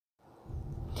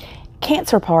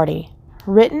Cancer Party,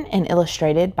 written and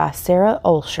illustrated by Sara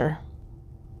Olsher.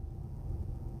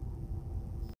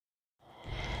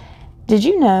 Did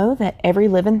you know that every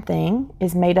living thing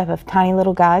is made up of tiny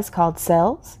little guys called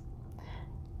cells?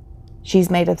 She's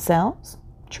made of cells.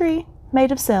 Tree,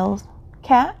 made of cells.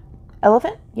 Cat,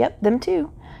 elephant, yep, them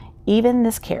too. Even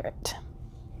this carrot.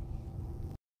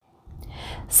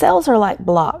 Cells are like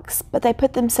blocks, but they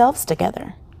put themselves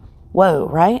together. Whoa,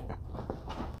 right?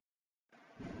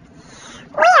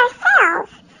 We are cells.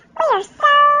 We are so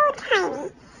tiny.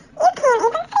 You can't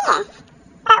even see us.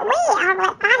 But we are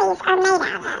what bodies are made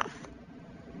out of.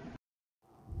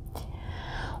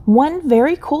 One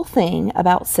very cool thing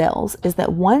about cells is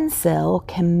that one cell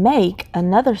can make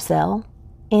another cell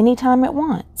anytime it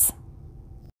wants.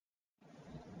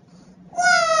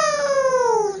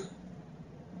 Yay!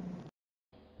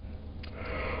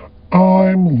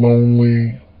 I'm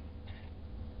lonely.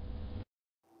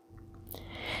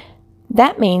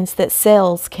 That means that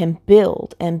cells can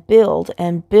build and build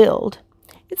and build.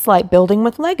 It's like building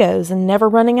with Legos and never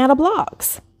running out of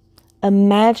blocks.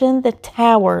 Imagine the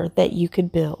tower that you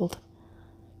could build.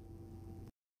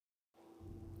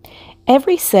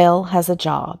 Every cell has a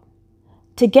job.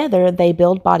 Together they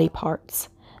build body parts,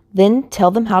 then tell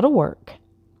them how to work.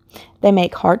 They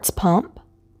make hearts pump,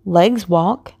 legs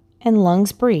walk, and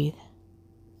lungs breathe.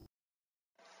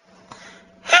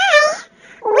 Hi,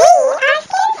 we are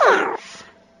skin cells.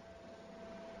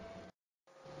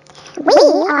 We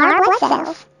are blood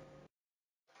cells.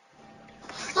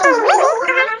 And we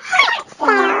are heart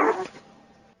cells.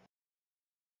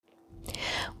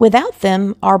 Without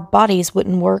them, our bodies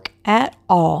wouldn't work at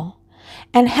all.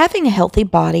 And having a healthy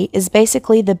body is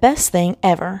basically the best thing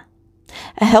ever.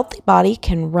 A healthy body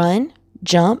can run,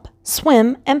 jump,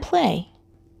 swim, and play.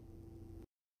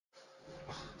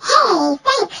 Hey,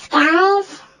 thanks,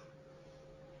 guys.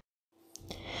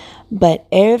 But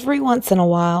every once in a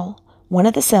while, one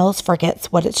of the cells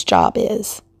forgets what its job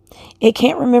is. It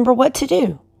can't remember what to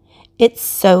do. It's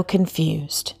so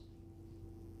confused.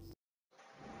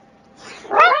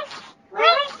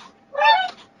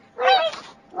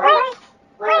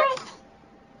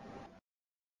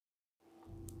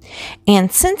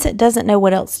 And since it doesn't know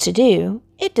what else to do,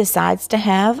 it decides to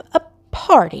have a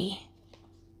party.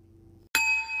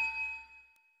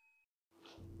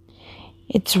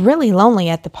 It's really lonely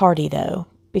at the party, though,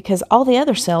 because all the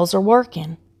other cells are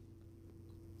working.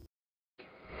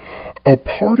 A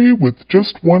party with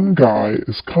just one guy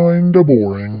is kinda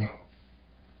boring.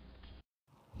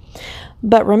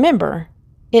 But remember,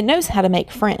 it knows how to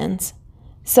make friends.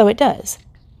 So it does.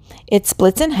 It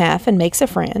splits in half and makes a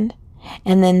friend,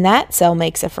 and then that cell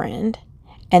makes a friend,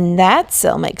 and that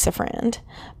cell makes a friend.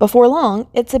 Before long,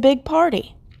 it's a big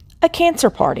party, a cancer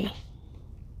party.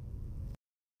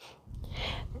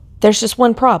 There's just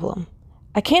one problem.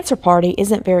 A cancer party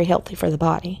isn't very healthy for the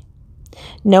body.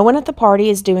 No one at the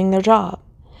party is doing their job.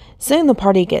 Soon the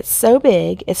party gets so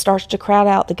big, it starts to crowd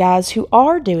out the guys who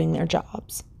are doing their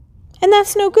jobs. And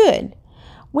that's no good.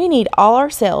 We need all our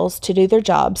cells to do their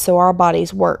jobs so our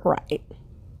bodies work right.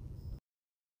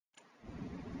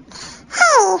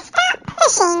 Hey, stop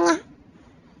pushing.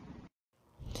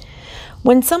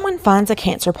 When someone finds a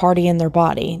cancer party in their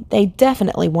body, they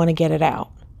definitely want to get it out.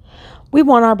 We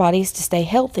want our bodies to stay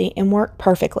healthy and work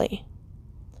perfectly.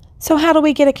 So how do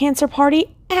we get a cancer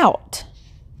party out?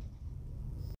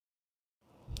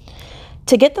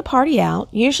 To get the party out,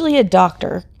 usually a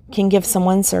doctor can give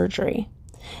someone surgery.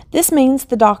 This means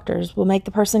the doctors will make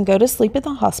the person go to sleep at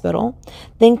the hospital,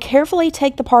 then carefully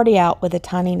take the party out with a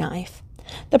tiny knife.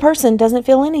 The person doesn't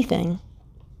feel anything.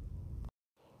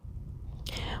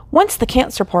 Once the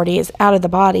cancer party is out of the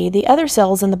body, the other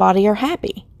cells in the body are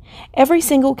happy. Every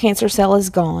single cancer cell is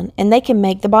gone, and they can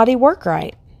make the body work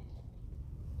right.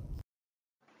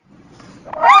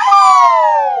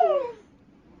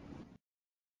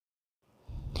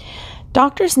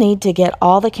 Doctors need to get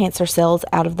all the cancer cells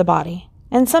out of the body,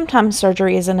 and sometimes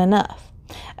surgery isn't enough,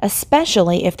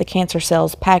 especially if the cancer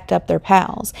cells packed up their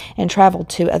pals and traveled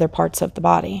to other parts of the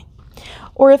body,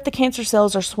 or if the cancer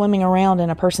cells are swimming around in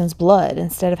a person's blood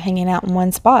instead of hanging out in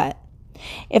one spot.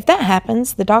 If that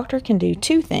happens, the doctor can do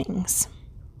two things.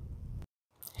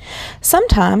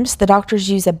 Sometimes the doctors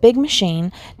use a big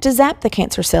machine to zap the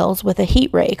cancer cells with a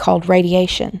heat ray called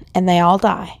radiation, and they all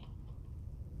die.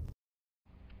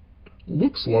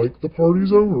 Looks like the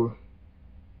party's over.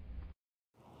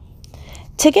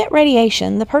 To get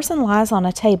radiation, the person lies on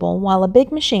a table while a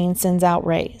big machine sends out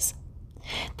rays.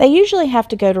 They usually have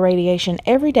to go to radiation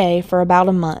every day for about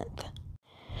a month.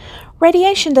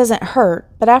 Radiation doesn't hurt,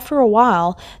 but after a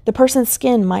while, the person's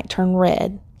skin might turn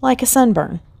red, like a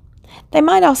sunburn. They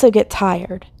might also get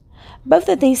tired, Both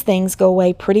of these things go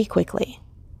away pretty quickly.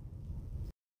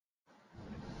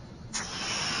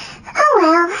 Oh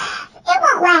well, it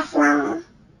won't last long.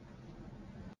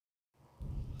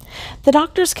 The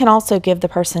doctors can also give the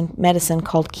person medicine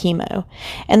called chemo,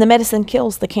 and the medicine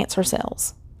kills the cancer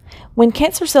cells. When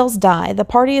cancer cells die, the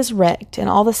party is wrecked and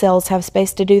all the cells have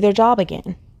space to do their job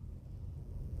again.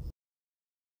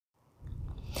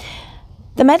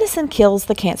 The medicine kills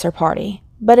the cancer party,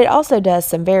 but it also does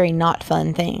some very not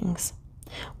fun things.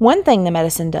 One thing the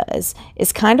medicine does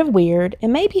is kind of weird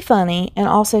and maybe funny and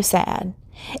also sad.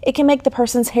 It can make the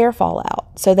person's hair fall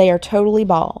out, so they are totally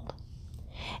bald.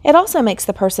 It also makes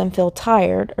the person feel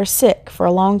tired or sick for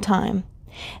a long time.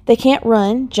 They can't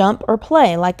run, jump, or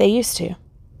play like they used to.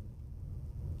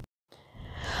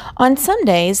 On some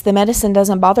days, the medicine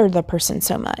doesn't bother the person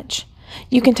so much.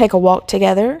 You can take a walk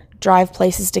together, drive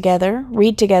places together,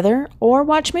 read together, or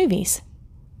watch movies.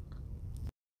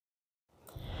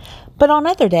 But on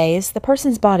other days, the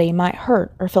person's body might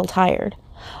hurt or feel tired.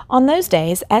 On those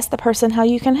days, ask the person how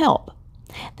you can help.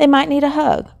 They might need a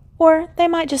hug, or they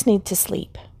might just need to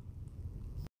sleep.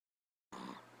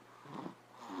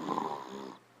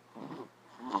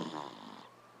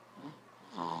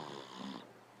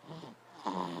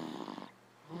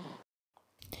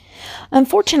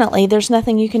 Unfortunately, there's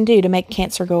nothing you can do to make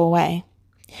cancer go away.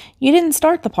 You didn't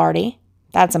start the party.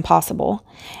 That's impossible.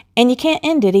 And you can't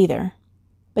end it either.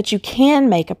 But you can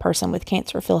make a person with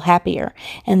cancer feel happier,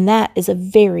 and that is a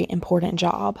very important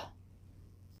job.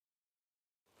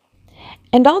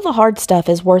 And all the hard stuff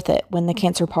is worth it when the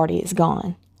cancer party is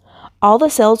gone. All the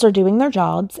cells are doing their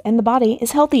jobs, and the body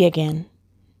is healthy again.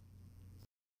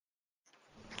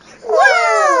 Yay!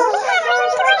 We have room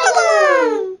to work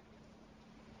again!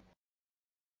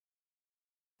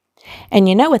 And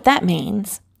you know what that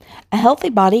means. A healthy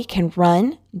body can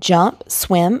run, jump,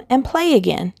 swim, and play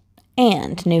again.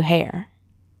 And new hair.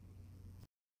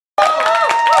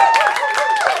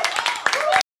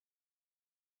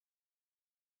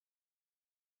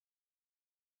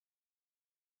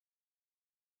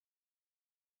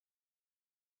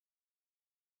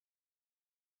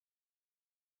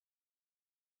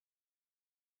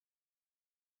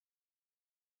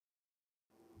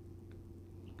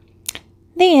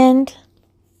 The end.